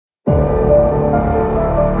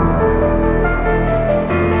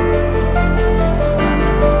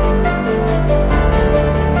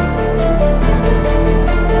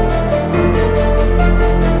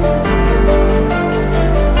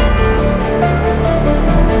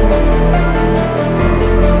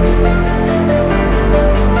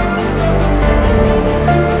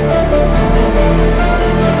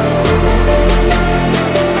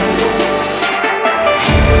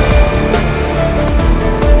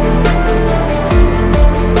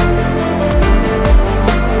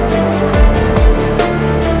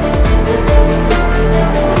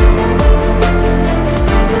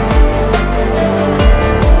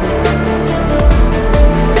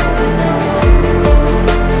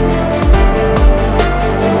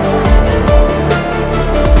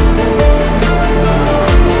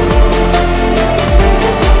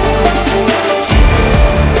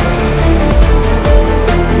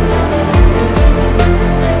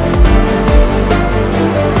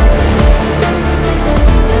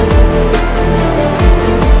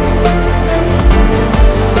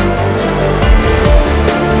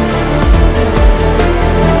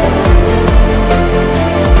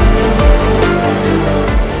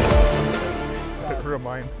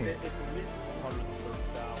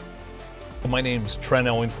my name's Trent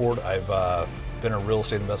Ellingford. I've been a real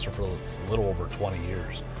estate investor for a little over 20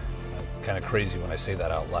 years. It's kind of crazy when I say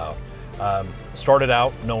that out loud. Started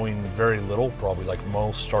out knowing very little, probably like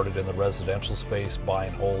most, started in the residential space,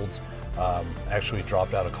 buying holds. Actually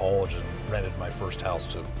dropped out of college and rented my first house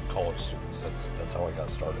to college students. That's how I got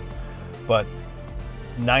started. But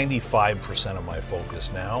 95% of my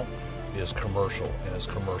focus now is commercial, and it's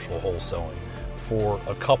commercial wholesaling for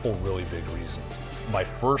a couple really big reasons. My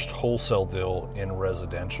first wholesale deal in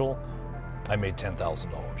residential, I made $10,000.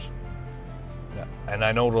 And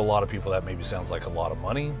I know to a lot of people that maybe sounds like a lot of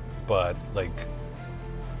money, but like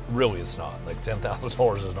really it's not. Like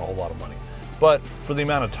 $10,000 isn't a whole lot of money. But for the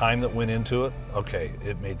amount of time that went into it, okay,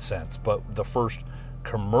 it made sense. But the first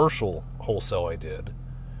commercial wholesale I did,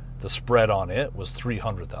 the spread on it was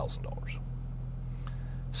 $300,000.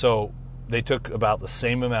 So they took about the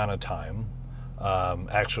same amount of time.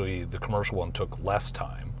 Actually, the commercial one took less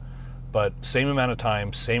time, but same amount of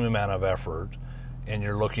time, same amount of effort, and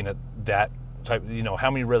you're looking at that type, how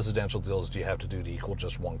many residential deals do you have to do to equal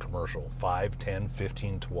just one commercial? 5, 10,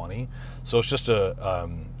 15, 20? So it's just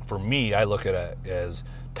for me, I look at it as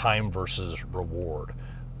time versus reward.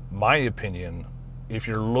 My opinion, if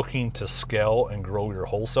you're looking to scale and grow your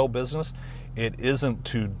wholesale business, it isn't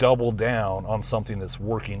to double down on something that's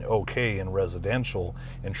working okay in residential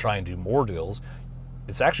and try and do more deals.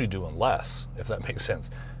 It's actually doing less, if that makes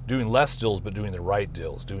sense. Doing less deals, but doing the right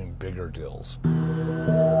deals, doing bigger deals.